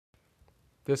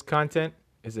This content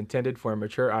is intended for a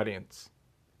mature audience.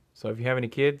 So if you have any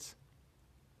kids,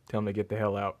 tell them to get the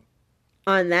hell out.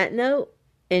 On that note,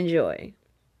 enjoy.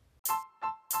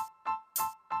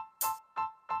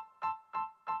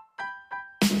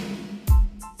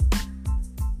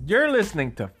 You're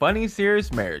listening to Funny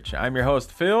Serious Marriage. I'm your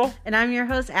host, Phil. And I'm your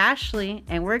host, Ashley,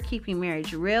 and we're keeping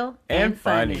marriage real And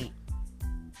funny.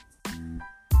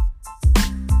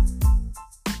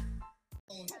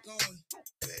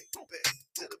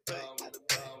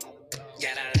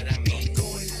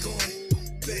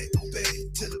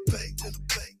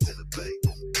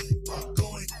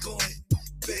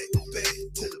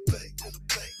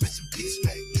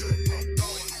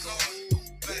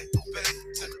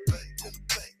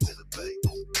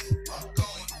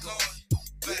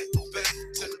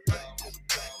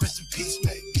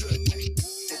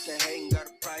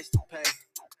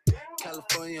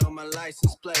 California on my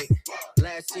license plate.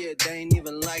 Last year they ain't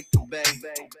even like the bay.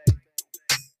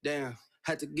 Damn,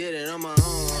 had to get it on my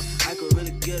own. I could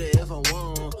really get it if I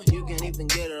want. You can't even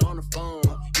get it on the phone.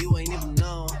 You ain't even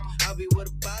know. I'll be with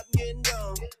a pop getting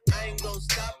gone. I ain't gonna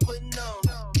stop putting on.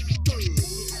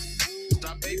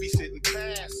 Stop babysitting,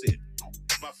 pass it.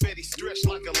 My fatty stretched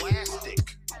like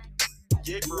elastic.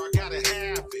 Yeah, bro, I gotta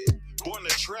have it. Born to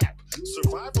trap,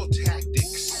 survival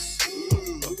tactics.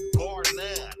 Bar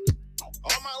none.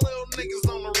 All my little niggas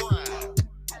on the run.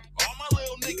 All my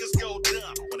little niggas go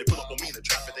dumb. When they pull up on me in the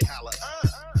traffic, they holler,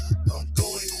 I'm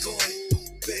going,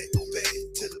 back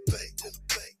to the bank, to the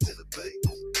bank, to the bank.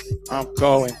 I'm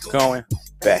going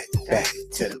back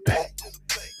to the bank.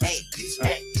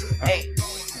 Hey.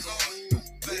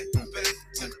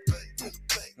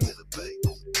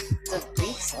 The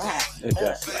beat slap. It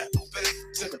does slap.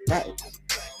 To the back.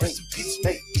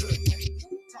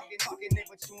 Talking nigga,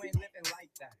 but you ain't living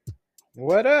like that.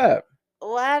 What up?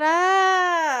 What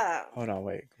up? Hold on,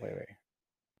 wait.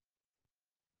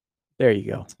 There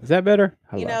you go. Is that better?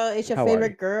 Hello. You know, it's your How are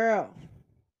favorite you? girl.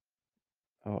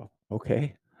 Oh,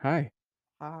 okay. Hi.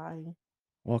 Hi.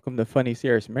 Welcome to Funny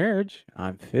Serious Marriage.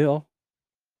 I'm Phil.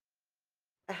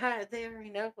 Hi, they already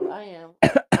know who I am.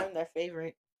 I'm their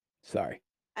favorite. Sorry.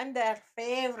 I'm their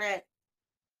favorite.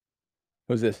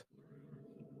 Who's this?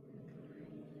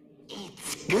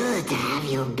 It's good to have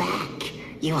you back,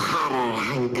 you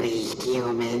horror-hungry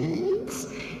humans.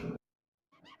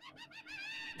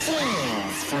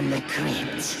 Tales from the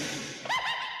crypt.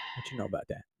 What you know about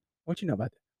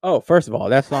that? Oh, first of all,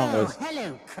 that song was...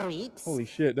 hello, creeps. Holy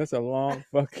shit, that's a long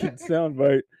fucking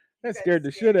soundbite. That scared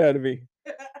the shit out of me.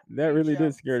 That really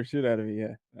did scare the shit out of me,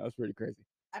 yeah. That was pretty crazy.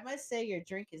 I must say your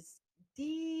drink is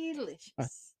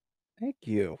delicious. Thank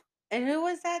you. And who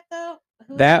was that though?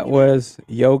 Who That singing it? was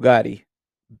Yo Gotti.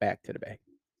 Back to the Bay.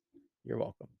 You're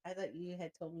welcome. I thought you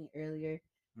had told me earlier.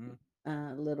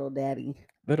 Mm. Little Daddy.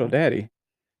 Little Daddy.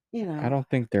 You know. I don't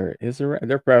think there is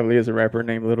there probably is a rapper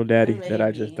named Little Daddy that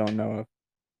I just Maybe. don't know of.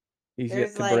 He's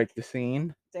There's yet to break the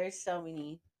scene. There's so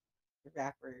many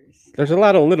rappers. There's a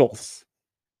lot of littles.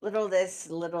 Little this,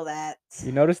 little that.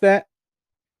 You notice that?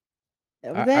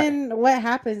 Then what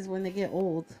happens when they get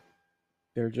old?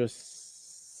 They're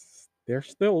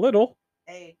still little.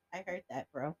 Hey, I heard that,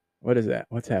 bro. What is that?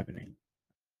 What's happening?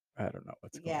 I don't know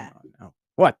what's going on now.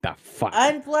 What the fuck?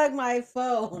 Unplug my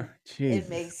phone. Jesus It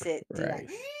makes it do that.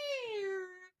 Christ.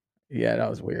 Yeah, that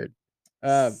was weird.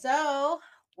 So,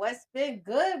 what's been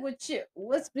good with you?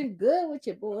 What's been good with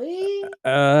you, boy?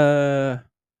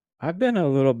 I've been a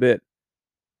little bit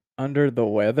under the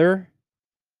weather.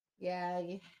 Yeah,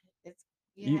 it's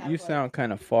You sound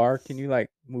kind of far. Can you like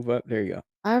move up? There you go.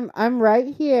 I'm right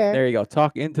here. There you go.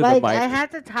 Talk into like the mic. I have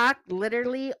to talk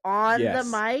literally on Yes, the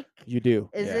mic. You do.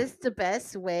 Is yeah. this the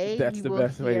best way? That's you the will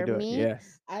best way to hear do me? it.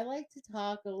 Yes. I like to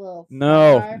talk a little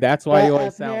No, far, that's why but you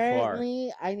always sound far.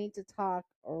 apparently I need to talk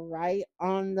right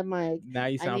on the mic. Now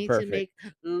you I sound need perfect. to make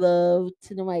love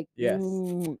to the mic. Yes.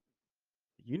 Mm.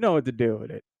 You know what to do with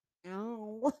it.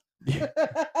 Ow. You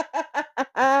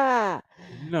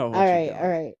know what all you're right, doing. all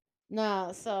right.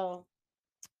 No, so,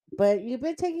 but you've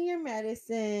been taking your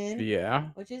medicine. Yeah.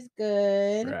 Which is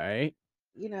good. Right.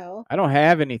 You know. I don't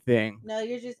have anything. No,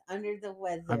 you're just under the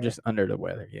weather. I'm just under the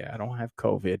weather. Yeah, I don't have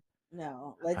COVID.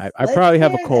 No, I probably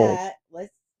have a cold.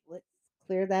 Let's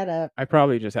clear that up. I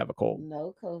probably just have a cold.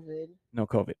 No COVID. No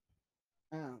COVID.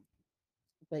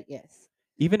 But yes.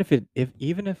 Even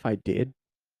if I did,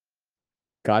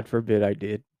 God forbid I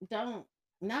did. Don't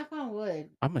knock on wood.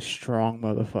 I'm a strong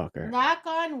motherfucker. Knock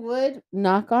on wood.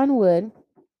 Knock on wood.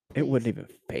 It wouldn't even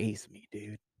faze me,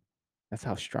 dude. That's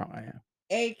how strong I am.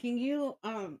 Hey, can you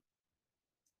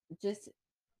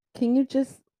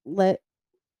just let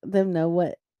them know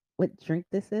what drink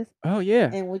this is? Oh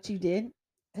yeah. And what you did?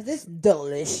 Because it's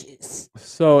delicious.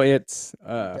 So it's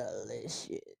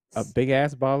Delicious. a big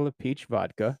ass bottle of peach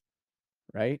vodka,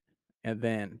 right? And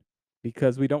then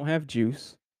because we don't have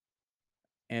juice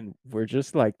and we're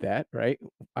just like that, right?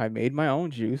 I made my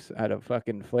own juice out of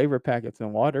fucking flavor packets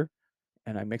and water,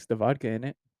 and I mixed the vodka in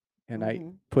it, and I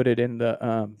put it in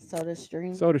the Soda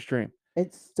stream. soda stream.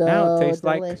 It's Now it so tastes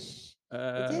like delish.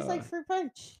 It tastes like fruit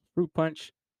punch. fruit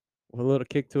punch with a little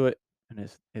kick to it, and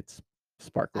it's I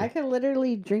sparkly. could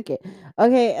literally drink it.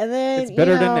 Okay, and then It's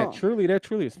better than that. Truly, that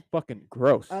truly is fucking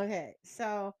gross. Okay,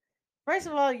 so first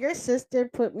of all, your sister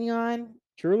put me on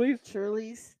Truly's,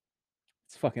 Truly's.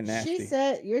 it's fucking nasty. She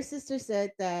said your sister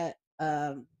said that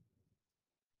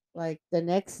like the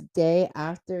next day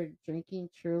after drinking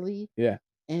Truly, Yeah,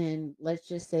 and let's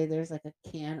just say there's like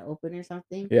a can open or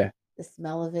something, yeah. the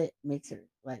smell of it makes her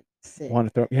like sick. Want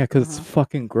to throw? Yeah, because it's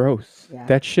fucking gross. Yeah.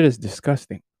 That shit is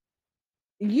disgusting.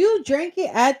 You drank it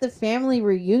at the family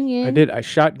reunion. I did. I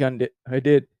shotgunned it. I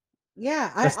did.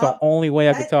 Yeah, That's the only way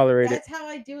I could tolerate it. That's how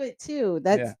I do it too.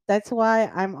 That's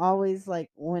why I'm always like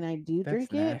when I do That's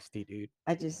drink nasty, dude. it,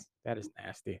 That is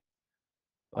nasty.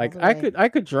 all Like the I way.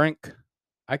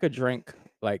 could drink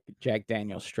like Jack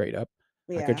Daniels straight up.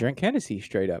 I Yeah. could drink Hennessy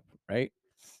straight up, right?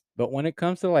 But when it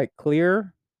comes to like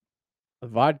clear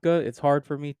vodka, it's hard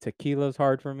for me. Tequila's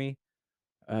hard for me.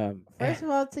 First of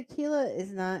all, tequila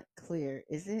is not clear,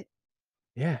 is it?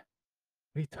 Yeah.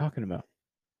 What are you talking about?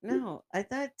 No, I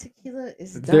thought tequila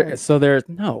is There, dark. so there's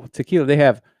no tequila. They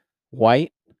have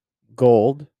white,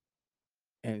 gold,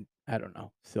 and I don't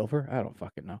know, silver. I don't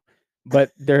fucking know.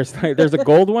 But there's like there's a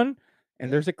gold one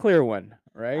and there's a clear one,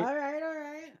 right? All right.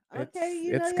 Okay,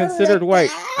 It's considered white.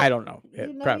 I don't know. You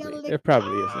It know probably your it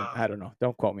probably isn't. I don't know.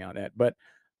 Don't quote me on that. But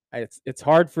it's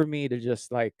hard for me to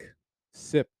just like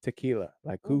sip tequila.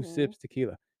 Like who sips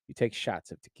tequila? You take shots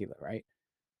of tequila, right?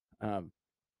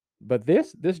 But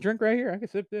this drink right here, I can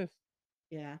sip this.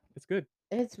 Yeah, It's good.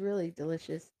 it's really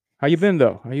delicious. How you been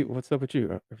though? What's up with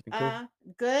you? Everything cool?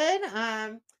 Good.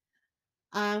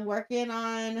 I'm working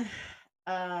on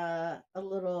a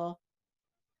little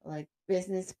like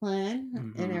business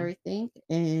plan and everything,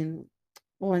 and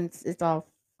once it's all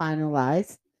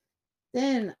finalized,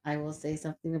 then I will say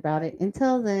something about it.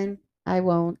 Until then, I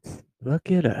won't.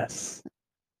 Look at us.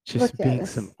 Just Look at being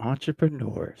us. some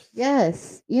entrepreneurs.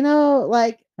 Yes, you know,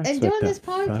 like, That's and what doing the this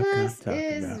fuck I'm podcast talking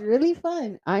is about. really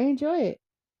fun. I enjoy it.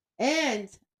 And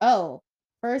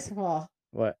first of all,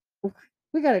 What?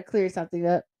 we gotta clear something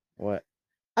up. What?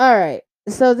 All right.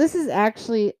 So this is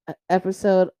actually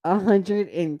episode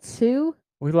 102.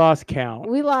 We lost count.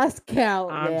 We lost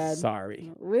count, I'm man.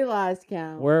 sorry. We lost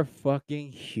count. We're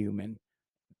fucking human.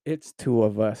 It's two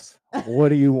of us. What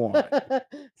do you want?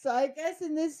 So I guess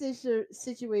in this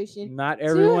situation, Not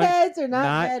everyone. two heads are not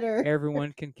Not better.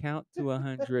 everyone can count to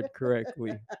 100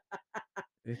 correctly.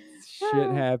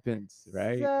 Shit happens,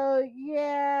 right? So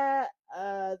yeah,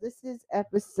 this is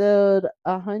episode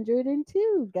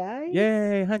 102, guys.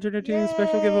 Yay! 102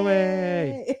 special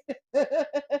giveaway.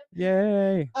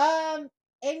 Yay!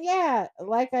 And yeah,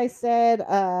 like I said,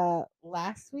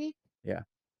 last week. Yeah.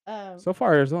 So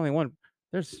far, there's only one.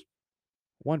 There's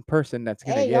one person that's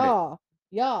gonna get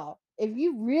y'all, if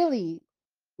you really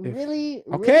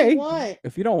okay, want,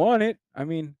 if you don't want it, I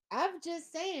mean, I'm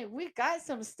just saying we got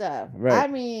some stuff. Right. I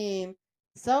mean,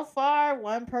 so far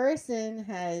one person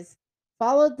has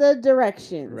followed the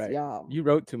directions, right. y'all. You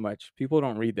wrote too much. People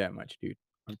don't read that much, dude.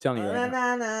 I'm telling you right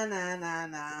now.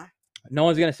 Nah. No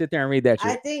one's gonna sit there and read that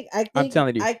shit. I think I'm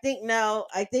telling you. I think no.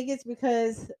 I think it's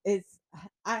because it's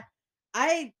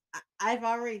I've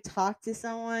already talked to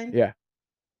someone. Yeah.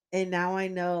 And now I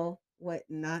know what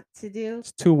not to do.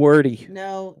 It's too wordy.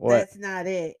 No, What? that's not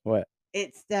it. What?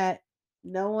 It's that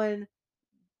no one,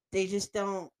 they just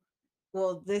don't.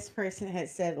 Well, this person had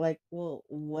said like, well,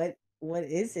 what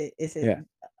is it? Is it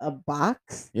a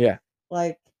box? Yeah.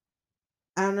 Like,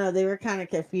 I don't know. They were kind of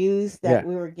confused that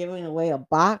we were giving away a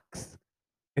box.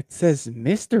 It says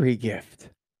mystery gift.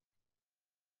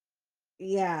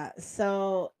 Yeah,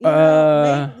 so you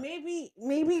know, maybe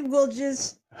we'll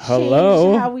just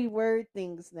change how we word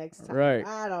things next time. Right.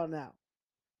 I don't know.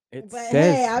 It But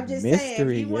says hey, I'm just saying, if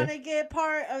you gift. want to get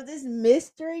part of this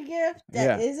mystery gift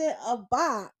that isn't a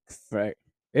box, Right.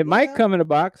 It might come in a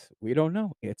box. We don't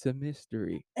know. It's a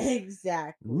mystery.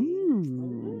 Exactly.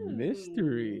 Ooh,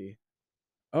 mystery.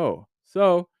 Oh,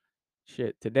 so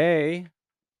shit. Today,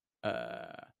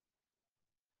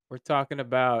 we're talking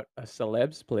about a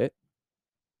celeb split.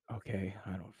 Okay,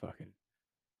 I don't fucking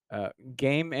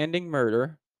game-ending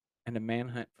murder and a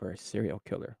manhunt for a serial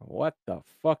killer. What the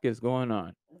fuck is going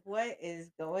on? What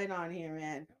is going on here,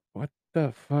 man? What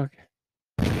the fuck?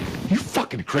 You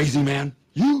fucking crazy, man.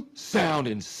 You sound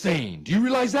insane. Do you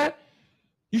realize that?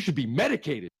 You should be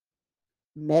medicated.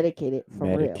 Medicated for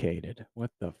real. Medicated.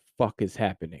 What the fuck is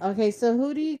happening? Okay, so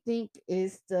who do you think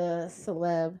is the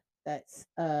celeb that's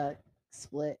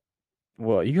split?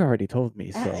 Well, you already told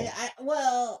me, so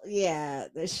Well, yeah,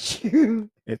 that's true.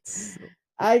 it's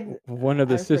I one of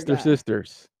the I forgot.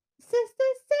 sisters. Sister.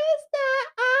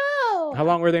 Oh, How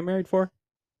long were they married for?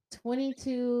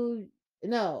 22.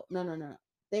 No.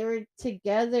 They were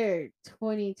together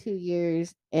 22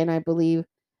 years and I believe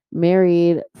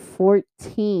married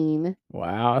 14.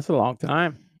 Wow, that's a long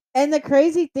time. And the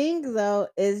crazy thing though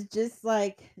is just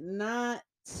like not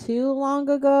too long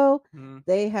ago, Mm.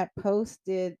 they had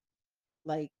posted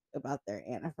like about their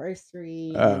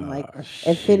anniversary and like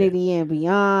Shit. infinity and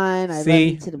beyond. I love you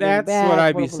See, to the moon and that's what back.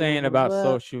 I Blah, be blah, blah, saying blah, blah, about blah.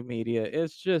 social media.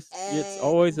 It's And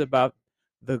always about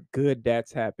the good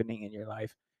that's happening in your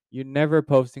life. You're never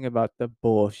posting about the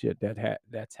bullshit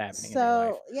that's happening in your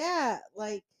life. so yeah,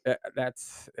 like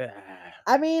That's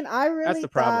I mean, I that's really the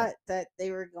problem, thought that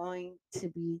they were going to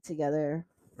be together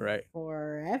right?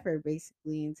 forever,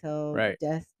 basically until Right.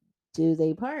 death do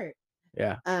they part.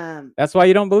 Yeah. Um, That's why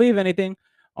you don't believe anything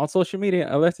on social media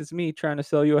unless it's me trying to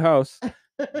sell you a house.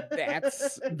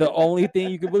 That's the only thing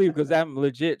you can believe because I'm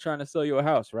legit trying to sell you a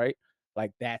house, right?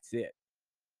 Like that's it.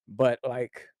 But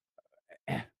like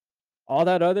all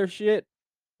that other shit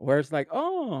where it's like,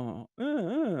 oh,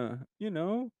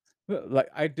 like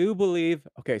I do believe.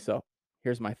 Okay, so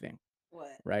here's my thing,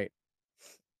 what? right?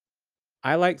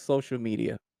 I like social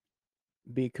media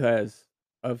because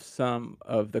of some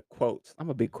of the quotes. I'm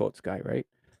a big quotes guy, right?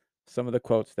 Some of the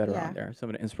quotes that are on Yeah. there, some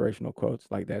of the inspirational quotes,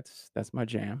 like that's my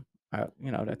jam.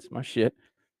 That's my shit.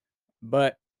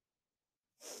 But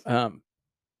um,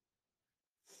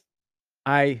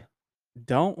 I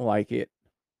don't like it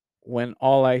when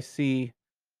all I see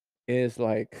is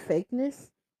like, Fakeness?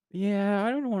 yeah,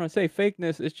 I don't want to say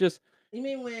fakeness. It's just You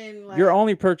mean when you're like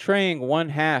only portraying one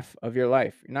half of your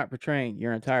life. You're not portraying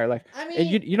your entire life. I And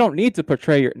mean you don't need to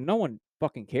portray your no one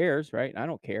fucking cares, right? I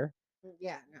don't care.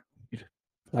 yeah, no.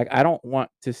 Like I don't want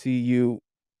to see you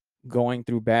going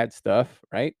through bad stuff,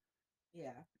 right?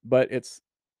 Yeah. But it's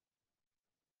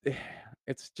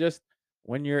just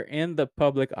when you're in the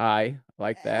public eye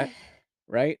like that,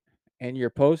 right? And you're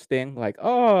posting like,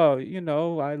 "Oh,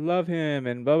 I love him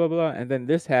and blah blah blah," and then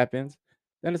this happens,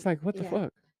 then it's like, "What the Yeah.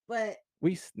 fuck?" But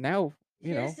Now,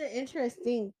 here's the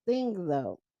interesting thing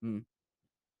though. mm,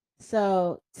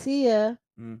 So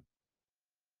mm,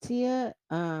 Tia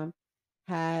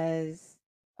has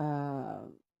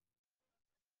um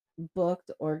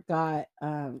booked or got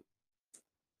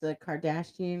the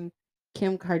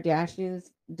Kim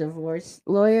Kardashian's divorce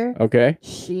lawyer. okay,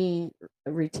 She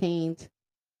retained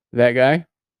that guy,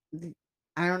 the,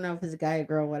 I don't know if it's a guy or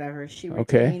girl, whatever. She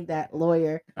okay, retained that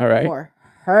lawyer all right, for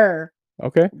her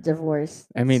okay. divorce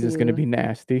That means it's gonna to be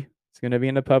nasty. It's gonna be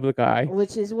in the public eye.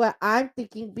 which is what I'm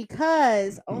thinking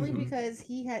because only Mhm. because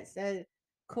he had said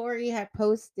Corey had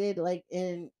posted like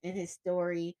in his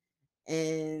story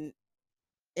and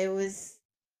it was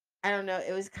I don't know,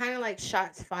 it was kind of like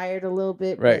shots fired a little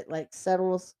bit, Right. but like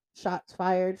subtle shots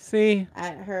fired See,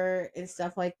 at her and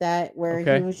stuff like that, where he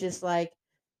okay, was just like,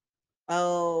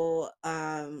 "Oh,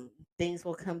 things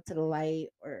will come to the light"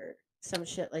 or some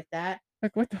shit like that.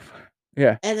 like what the fuck?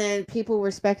 Yeah, And then people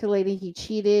were speculating he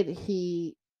cheated.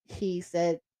 He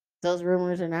said those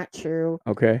rumors are not true.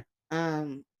 okay,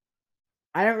 Um,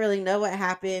 I don't really know what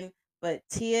happened, but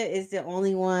Tia is the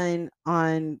only one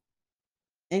on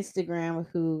Instagram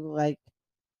who like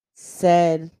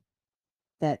said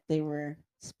that they were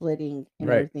splitting and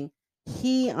right. everything.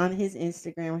 He on his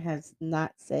Instagram has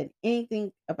not said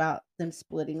anything about them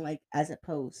splitting like as a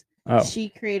post. Oh, She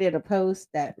created a post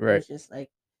that right. was just like,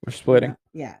 We're splitting.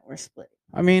 yeah, we're splitting.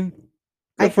 I mean,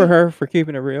 I good for think her for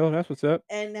keeping it real. That's what's up.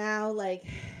 and now like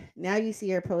now you see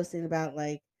her posting about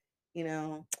like, you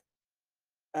know,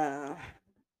 uh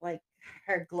like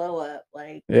her glow up,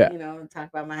 like, Yeah. talk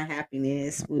about my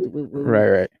happiness, woo woo woo, Right.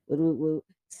 Right. woo woo woo.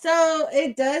 So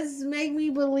it does make me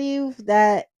believe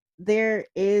that there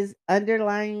is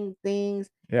underlying things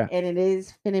Yeah. and it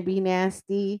is gonna be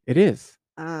nasty. It is,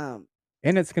 Um,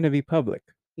 and it's gonna be public.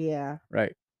 yeah,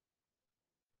 Right.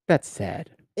 That's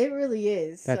sad. it really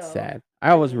is. That's So sad.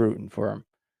 I I was mean, rooting for him.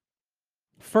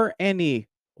 For any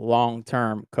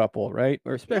long-term couple, right?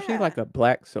 Or especially yeah, like a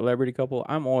black celebrity couple,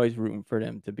 I'm always rooting for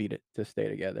them to stay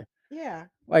together. yeah,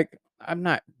 Like I'm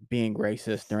not being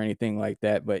racist or anything like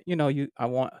that, but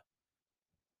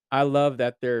I love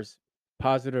that there's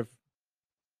positive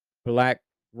black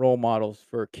role models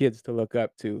for kids to look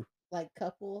up to, like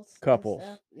couples and couples.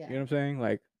 stuff. You Yeah, know what I'm saying?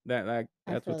 Like I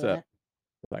that's feel what's up. that.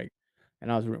 Like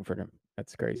and I was rooting for them.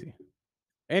 That's crazy.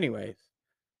 Anyways,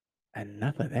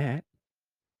 enough of that.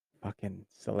 Fucking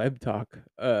celeb talk.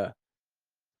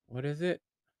 What is it?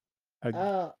 A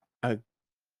Oh, a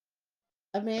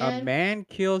a a man. man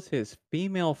kills his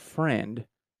female friend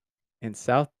in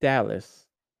South Dallas,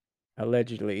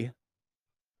 allegedly,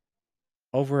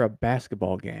 over a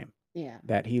basketball game Yeah.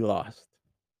 that he lost.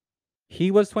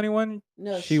 He was 21.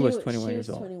 No, She was she 21 years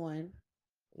was old. 21.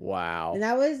 Wow. And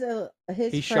that was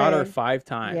his He shot her friend. 5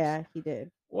 times. Yeah, he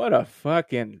did. What the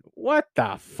fuck? We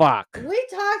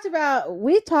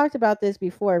talked about this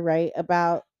before, right?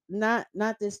 About not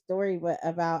this story, but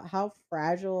about how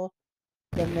fragile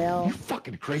the You male.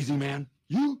 fucking crazy, man.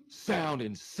 You sound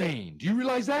insane. Do you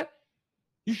realize that?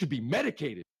 You should be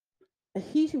medicated.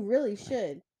 He really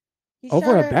should. He Over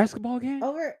shot a her basketball game?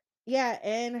 over. Yeah,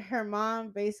 and her mom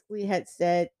basically had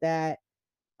said that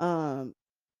um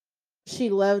she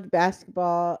loved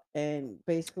basketball and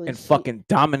basically And fucking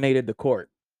dominated the court.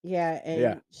 yeah,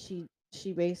 Yeah. and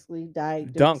she basically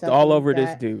died doing Dunked all something over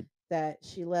this dude. that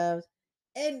she loves.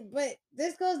 And but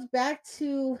this goes back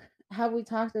to how we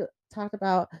talked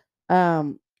about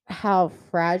how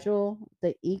fragile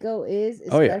the ego is,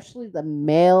 Oh, yeah. especially the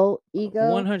male ego.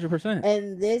 100%.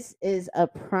 And this is a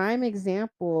prime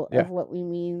example Yeah. of what we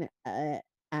mean at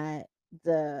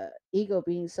the ego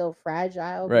being so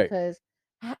fragile, Right. because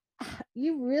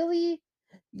you really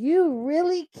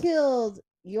killed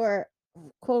your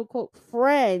quote unquote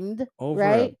friend Over a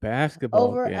right basketball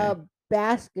over game. a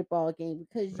basketball game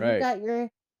because you Right. got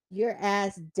your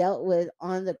ass dealt with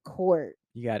on the court.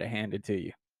 You got to hand it to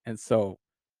you. And so,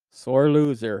 sore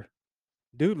loser.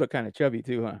 Dude looked kind of chubby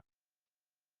too,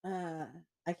 huh?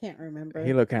 I can't remember.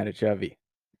 He looked kind of chubby.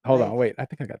 Hold on, Like, wait. I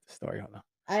think I got the story. Hold on.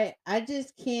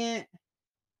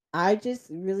 I just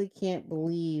really can't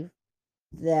believe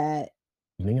that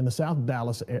in the South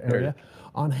Dallas area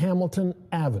on Hamilton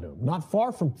Avenue, not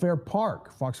far from Fair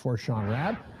Park. Fox 4 Sean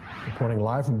Rad reporting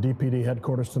live from DPD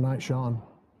headquarters tonight. Sean.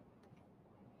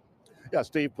 Yeah,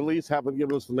 Steve, police haven't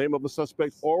given us the name of the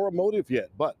suspect or a motive yet,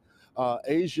 but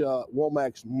Asia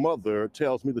Womack's mother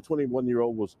tells me the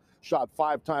 21-year-old was shot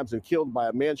 5 times and killed by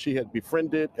a man she had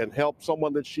befriended and helped,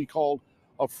 someone that she called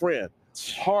a friend.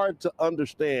 It's hard to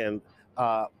understand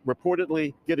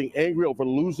reportedly getting angry over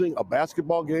losing a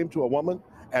basketball game to a woman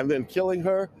and then killing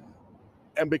her.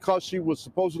 And because she was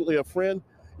supposedly a friend,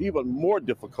 even more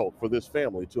difficult for this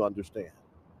family to understand.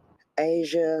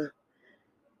 Asia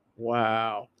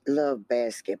Wow. loved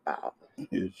basketball.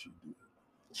 Yes, she did.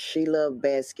 She loved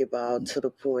basketball to the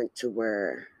point to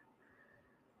where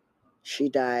she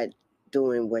died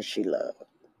doing what she loved.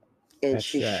 And That's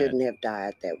she sad. shouldn't have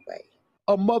died that way.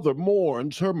 A mother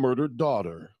mourns her murdered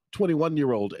daughter,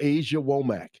 21-year-old Asia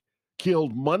Womack,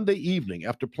 killed Monday evening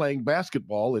after playing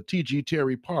basketball at T.G.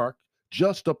 Terry Park,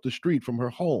 just up the street from her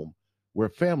home, where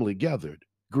family gathered,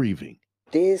 grieving.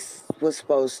 This was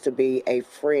supposed to be a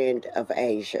friend of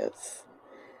Asia's.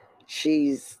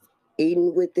 She's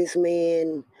eaten with this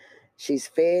man, she's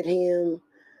fed him,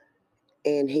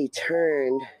 and he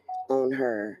turned on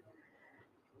her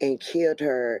and killed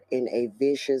her in a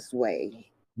vicious way.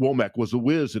 Womack was a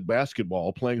whiz at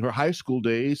basketball, playing her high school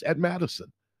days at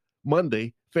Madison.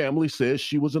 Monday, family says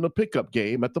she was in a pickup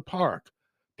game at the park,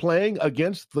 playing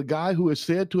against the guy who is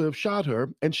said to have shot her,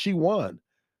 and she won.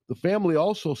 The family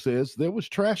also says there was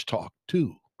trash talk,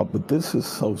 too. But this is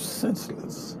so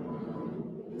senseless.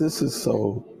 This is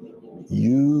so,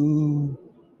 you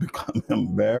become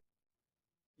embarrassed.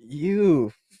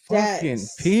 You fucking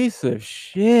That's- piece of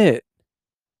shit.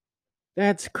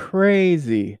 That's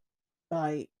crazy.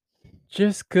 like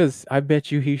Just because I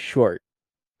bet you he's short.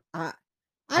 I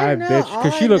I don't know. bet you- 'cause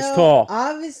All she I looks know- tall.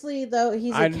 Obviously, though,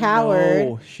 he's I a coward.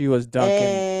 know she was dunking.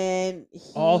 And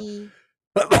all- he.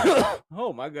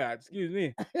 Oh my God! Excuse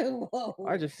me. Whoa.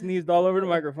 I just sneezed all over the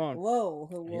microphone. Whoa.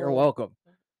 You're welcome.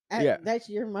 Yeah. That's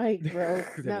your mic, bro.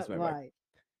 That Not is my mic.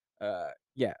 mine.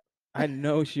 Yeah. I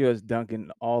know she was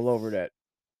dunking all over that.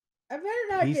 I better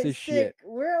not Piece get of sick. shit.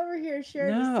 We're over here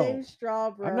sharing No. the same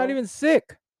straw, bro. I'm not even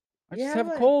sick. I Yeah, just have a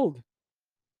but- cold.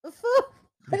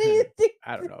 What do you think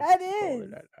I don't know. if that it's COVID.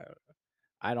 is? I don't know.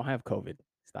 I don't have COVID.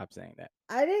 Stop saying that.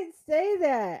 I didn't say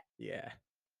that. Yeah.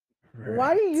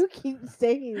 Why do Right. you keep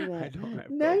saying that? I don't have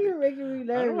Now COVID. you're making me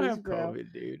nervous, I don't have bro.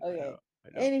 COVID, dude. Okay. I know.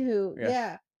 Anywho, Yeah.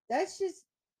 yeah, that's just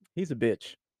He's a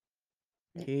bitch.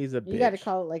 He's a bitch. you got to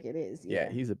call it like it is. Yeah, Yeah,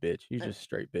 he's a bitch. He's just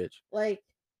straight bitch. like,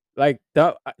 Like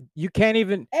you can't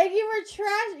even and you were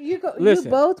trash. You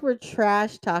Listen. both were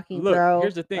trash talking, look. bro.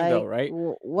 Here's the thing, though, Like, right?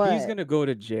 What? He's gonna go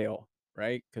to jail,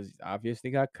 right? Because he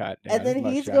obviously got caught. and then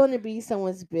he's going to be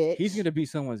someone's bitch. He's gonna be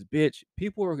someone's bitch.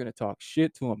 People are gonna talk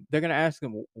shit to him. They're gonna ask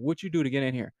him, "What you do to get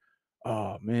in here?"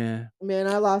 Oh man, Man,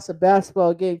 I lost a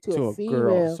basketball game to a to a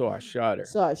girl, female, so I shot her.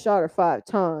 so I shot her 5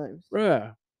 times.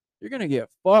 Bruh, you're gonna get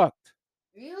fucked.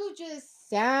 You just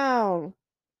sound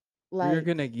You're like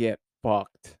gonna get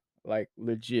fucked. Like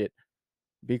legit.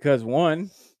 Because one,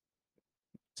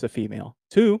 it's a female.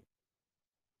 Two,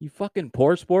 you fucking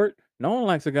poor sport. No one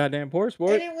likes a goddamn poor and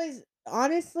sport. it was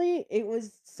honestly, it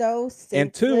was so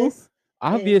And two, senseless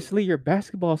and obviously your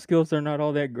basketball skills are not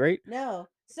all that great. no.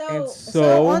 And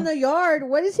So on so, the yard,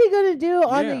 what is he gonna do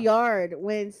on the yeah, yard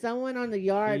when someone on the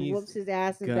yard he's whoops his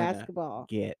ass in gonna basketball?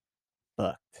 get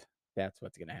fucked. That's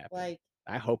what's gonna happen. Like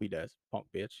I hope he does. Punk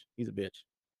bitch. He's a bitch.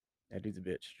 That dude's a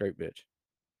bitch. Straight bitch.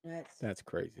 that's That's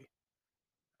crazy.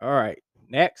 All right.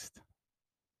 Next,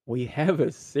 we have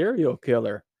a serial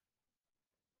killer.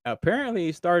 Apparently,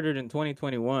 he started in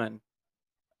 2021.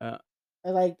 Uh,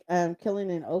 like killing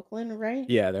in Oakland, right?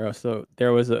 yeah, there was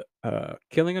a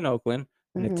killing in Oakland,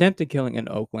 an Hmm. attempted killing in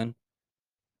Oakland,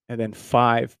 and then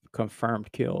 5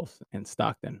 confirmed kills in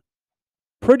Stockton.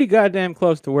 Pretty goddamn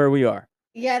close to where we are.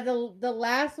 Yeah, the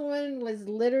last one was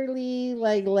literally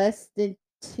like less than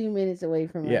 2 minutes away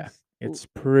from Yeah, us. it's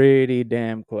pretty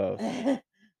damn close.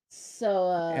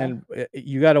 So And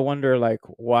you got to wonder, like,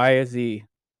 why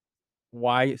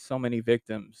so many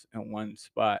victims in one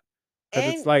spot? Because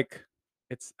it's and like,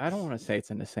 I don't want to say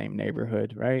it's in the same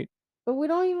neighborhood, right? but we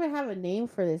don't even have a name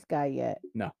for this guy yet.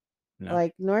 No, no,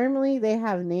 Like normally they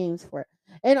have names for it.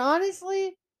 And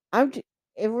honestly,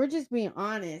 if we're just being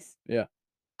honest, yeah.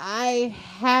 I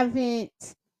haven't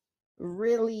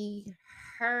really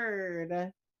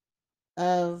heard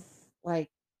of like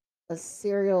a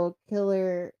serial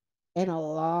killer in a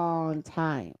long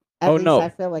time. At Oh least I no,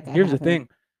 feel like I here's the haven't. thing,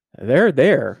 they're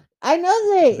there. I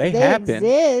know they They they happen.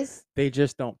 exist. They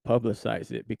just don't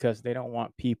publicize it because they don't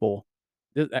want people.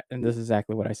 And this is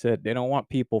exactly what I said. They don't want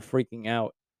people freaking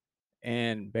out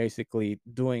and basically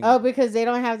Oh, because they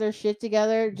don't have their shit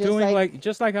together. Just doing like like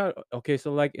just like how, okay,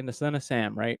 so like in the Son of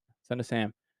Sam, right? Son of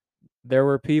Sam, there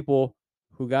were people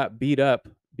who got beat up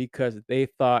because they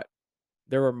thought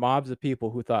there were mobs of people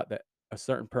who thought that a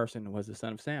certain person was the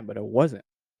Son of Sam, but it wasn't.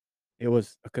 It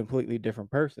was a completely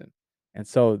different person. And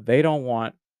so they don't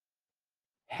want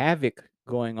havoc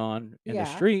going on in the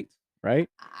yeah, streets, right?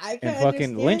 I And can fucking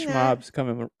understand lynch that. mobs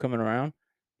coming around.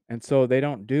 And so they But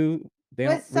don't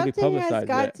really something has publicize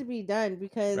got that. to be done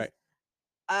because Right.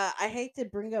 I hate to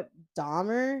bring up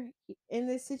Dahmer in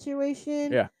this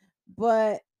situation, Yeah.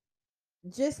 but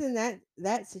just in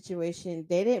that situation,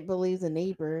 they didn't believe the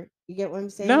neighbor. You get what I'm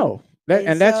saying? No. That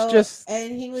and that's just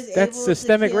And he was that's able to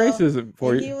systemic kill, racism and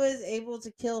for he you. was able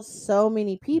to kill so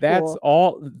many That's people.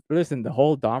 all. Listen, the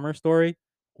whole Dahmer story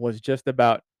was just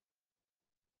about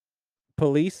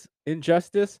police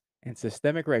injustice and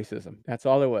systemic racism. That's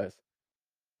all it was.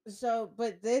 So,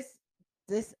 but this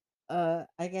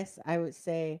I guess I would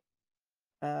say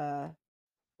uh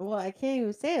well, I can't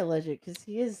even say alleged because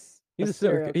he is a He's a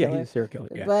serial serial yeah, he's killer, a serial killer.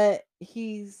 Yeah. but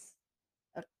he's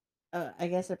I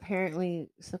guess apparently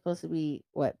supposed to be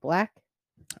what, black?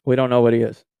 We don't know what he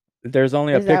is. There's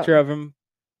only a Is that picture of him.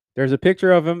 There's a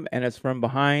picture of him and it's from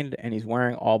behind and he's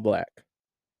wearing all black.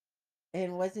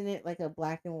 and wasn't it like a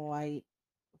black and white?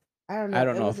 I don't I know.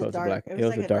 don't It know was if a it was a dark. black. It It was was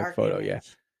like a a dark dark photo, yeah.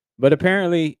 image. But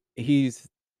apparently he's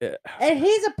uh, And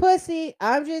he's a pussy.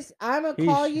 I'm gonna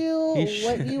call he's you he's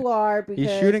what you are he's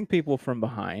because shooting people from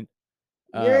behind.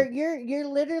 you're Um, you're you're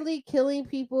literally killing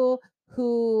people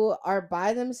who are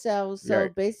by themselves, so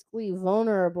right. basically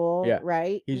vulnerable, Yeah.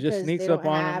 right? He just Because they sneaks don't up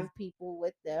on have him, people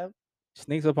with them.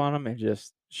 and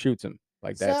just shoots him.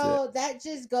 Like that's it. So that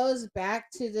just goes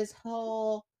back to this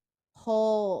whole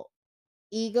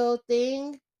ego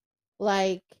thing.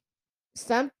 Like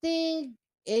something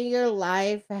in your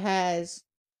life has,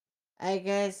 I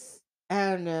guess,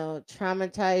 I don't know,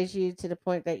 traumatized you to the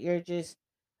point that you're just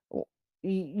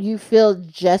you feel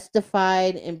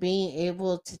justified in being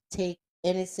able to take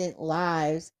innocent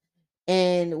lives.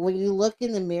 And when you look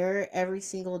in the mirror every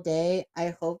single day,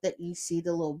 I hope that you see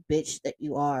the little bitch that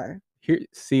you are.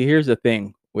 Here's the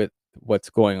thing with what's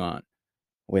going on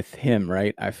with him,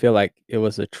 right? I feel like it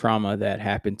was a trauma that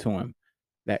happened to him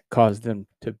that caused him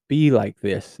to be like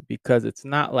this because it's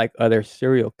not like other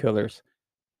serial killers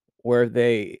where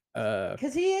they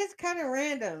Cause he is kind of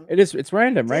random. it's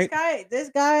random, right? This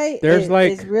guy There's is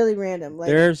like really random. Like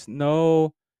there's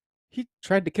no he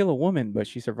tried to kill a woman but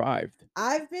she survived.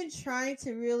 I've been trying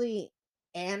to really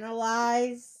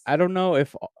analyze. I don't know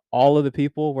if all of the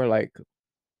people were like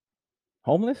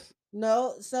homeless.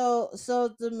 No, so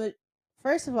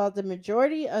first of all, the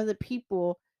majority of the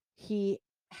people he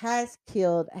has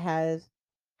killed has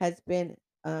been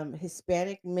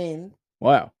Hispanic men,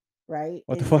 Wow. right,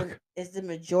 What the fuck? is the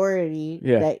majority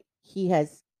Yeah. that he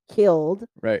has killed,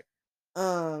 Right.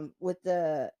 with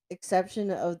the exception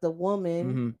of the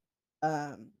woman, Mm-hmm.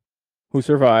 um, Who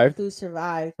survived? who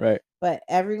survived, Right. but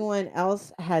everyone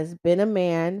else has been a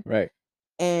man, Right.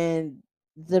 and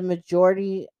the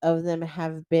majority of them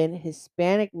have been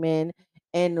Hispanic men,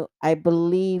 and I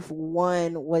believe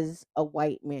one was a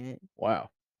white man. Wow.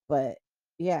 But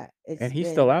yeah, And it's he's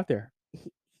still been out there.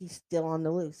 he's still on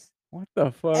the loose. What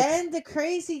the fuck? And the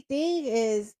crazy thing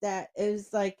is that it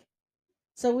was like,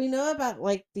 so we know about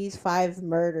like these 5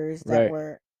 murders that Right.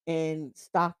 were in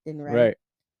Stockton, right? Right.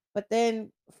 But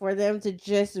then for them to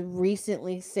just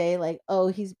recently say like, oh,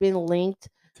 he's been linked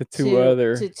To two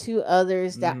other. to 2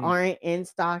 others that Mhm. aren't in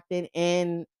Stockton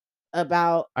in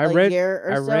about I a read. year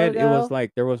or I so read it was ago.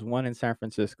 like there was one in San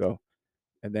Francisco,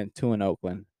 and then 2 in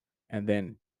Oakland, and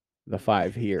then the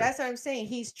 5 here. That's what I'm saying.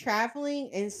 He's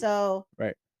traveling, and so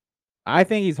Right. I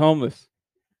think he's homeless.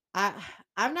 I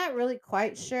I'm not really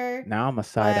quite sure, Now I'm a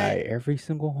side eye but every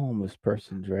single homeless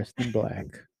person dressed in black.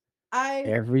 I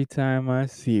Every time I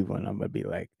see one, I'm gonna be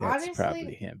like, "That's probably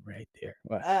honestly, him right there."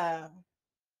 What? uh,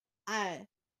 I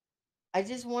I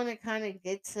just want to kind of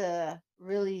get to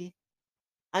really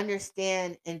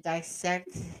understand and dissect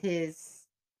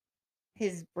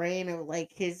his brain, or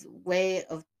like his way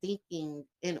of thinking,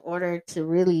 in order to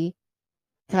really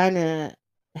kind of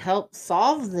help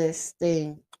solve this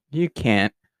thing. You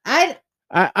can't. I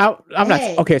I'm not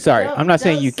Hey, okay. Sorry, I'm not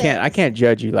saying don't you can't. I say. can't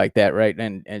judge you like that, right?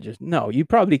 And just no, you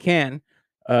probably can.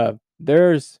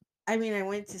 There's I mean, I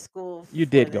went to school you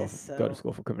for did this, go to so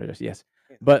school for criminal justice, yes,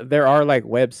 but there are like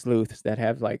web sleuths that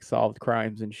have like solved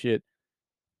crimes and shit.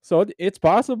 So it's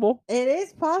possible. it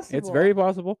is It's very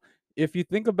possible, possible if you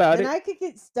think about and it. I could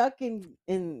get stuck in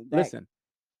that. Listen,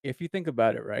 if you think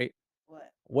about it, right? What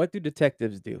What do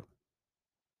detectives do?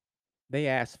 They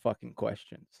ask fucking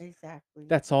questions. exactly?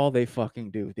 That's all they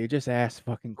fucking do. They just ask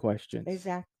fucking questions.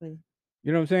 Exactly.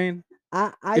 You know what I'm saying?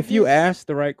 I If you just ask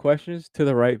the right questions to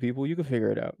the right people, you can figure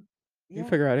it out. You can yeah.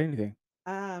 figure out anything.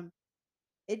 Um.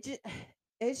 It just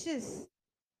it's just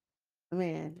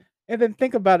man. And then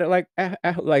think about it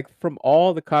like from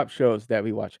all the cop shows that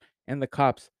we watch and the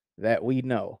cops that we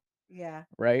know, Yeah.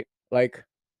 right? Like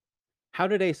how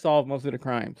do they solve most of the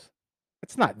crimes?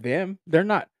 It's not them. They're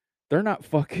not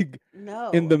fucking in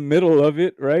No. the middle of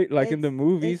it, right? Like in the It's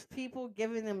movies. people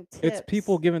giving them It's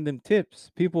people tips. giving them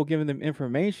tips, people giving them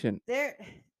information. There,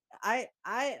 I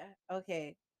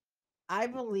okay. I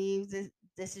believe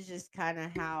this is just kind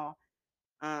of how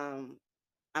um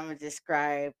I'm gonna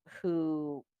describe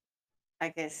who I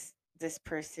guess this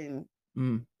person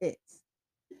Mm, is.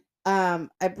 I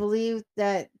believe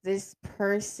that this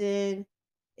person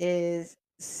is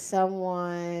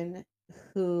someone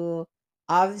who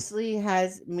obviously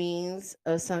has means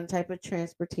of some type of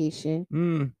transportation,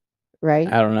 mm, right?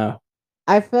 I don't know.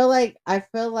 I feel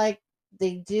like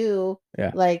they do,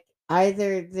 Yeah. like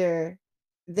either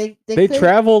they They could,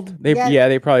 traveled. yeah.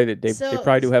 They probably did. They So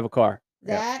probably do have a car.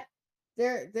 Yeah.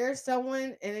 that there's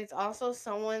someone, and it's also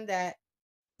someone that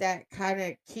kind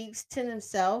of keeps to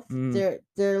themselves. Mm,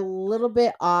 They're a little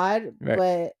bit odd,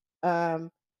 right.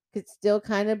 but could still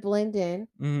kind of blend in,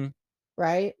 Mhm.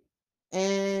 right?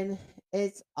 And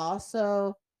it's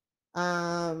also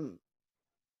um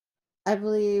I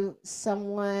believe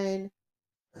someone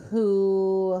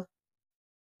who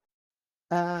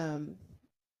um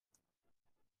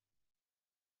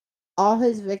all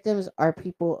his victims are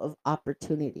people of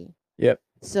opportunity. Yep.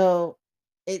 So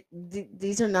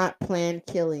these are not planned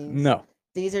killings. No.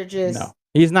 These are No. just,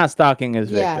 He's not stalking his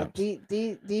yeah, victims.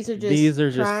 these are just These are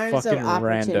just crimes of fucking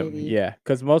random. opportunity. Yeah,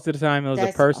 because most of the time it was a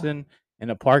That's person in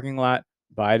a parking lot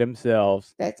by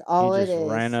themselves. that's He all it just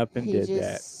ran is. up and He did that.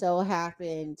 just so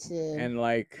happened to. And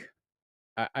like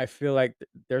I feel like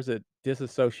there's a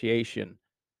disassociation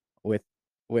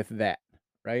with that,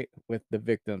 right? With the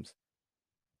victims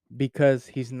because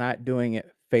he's not doing it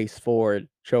face forward,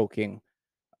 choking,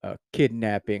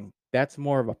 kidnapping. That's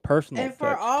more of a personal And for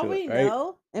touch all to it, we right?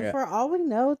 know, Yeah.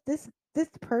 this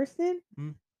person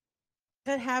Mm.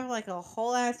 could have like a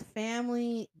whole ass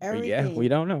family, Yeah, we everything.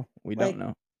 don't know. We don't Like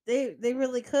know. they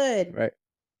really could. Right.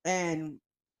 And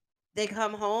they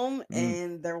come home Mm.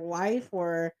 and their wife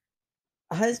or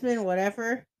husband,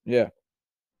 whatever. Yeah.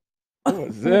 What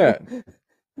was that?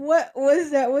 What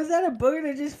was that? Was that a booger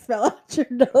that just fell out your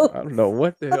I don't nose? know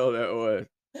what the hell that was.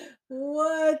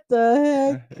 What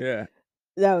the heck? Yeah,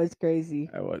 That was crazy.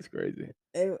 that was crazy.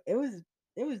 It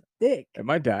was thick. Am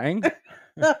I dying?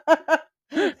 That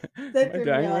Am I threw me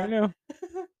dying right off. now?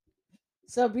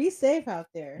 So be safe out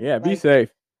there. Yeah, be Like safe.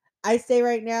 I say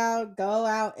right now, go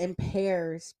out in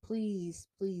pairs. Please,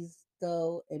 please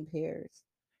go in pairs.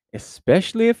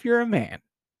 Especially if you're a man.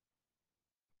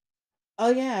 Oh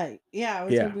yeah, yeah. I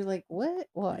was Yeah. gonna be like, what?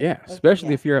 What? Yeah. Okay, Especially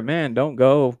yeah. if you're a man, don't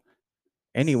go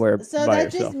anywhere So by that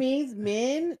just yourself. means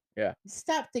men Yeah.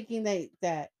 stop thinking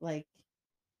that like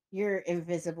you're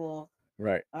invisible.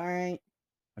 Right. All right,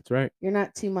 That's right. you're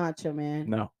not too macho, man.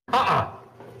 No. Uh-uh.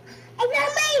 It's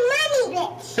not my money,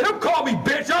 bitch. Hey, don't call me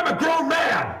bitch. I'm a grown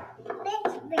man.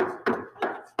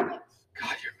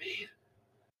 God, you're mean.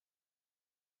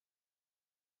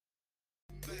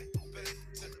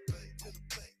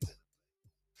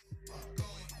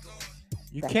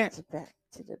 You Back can't. back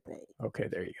to the bay. Okay,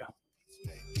 there you go.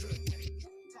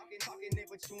 Talking it,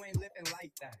 but you ain't living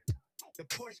like that. The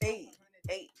Porsche,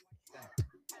 hey.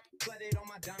 Flooded on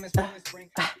my diamonds from the spring.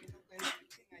 I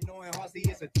know it hardly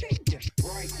is a change.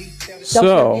 Right detail. So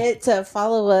Don't forget to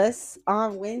follow us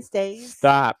on Wednesdays.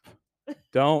 Stop.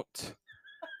 Don't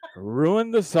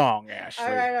ruin the song, Ashley.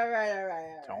 All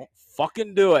right. Don't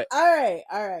fucking do it. All right.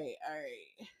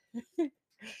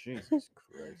 Jesus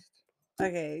Christ.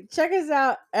 Okay, check us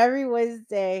out every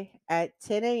Wednesday at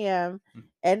 10 a.m.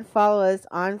 and follow us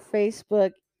on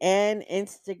Facebook and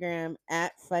Instagram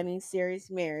at Funny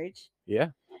Serious Marriage. Yeah.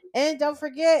 And don't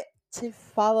forget to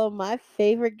follow my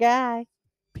favorite guy,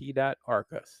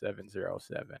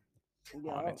 P.Arca707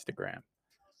 on Instagram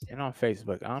and on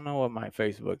Facebook. I don't know what my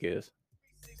Facebook is.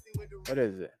 What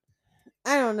is it?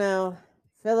 I don't know,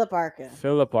 Philip Arca.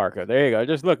 Philip Arca. There you go.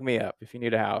 Just look me up if you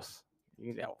need a house.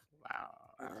 You know.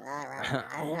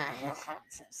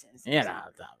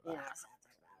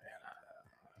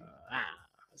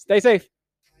 Stay safe.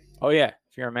 Oh yeah,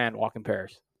 if you're a man, walk in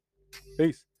pairs.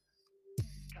 Peace.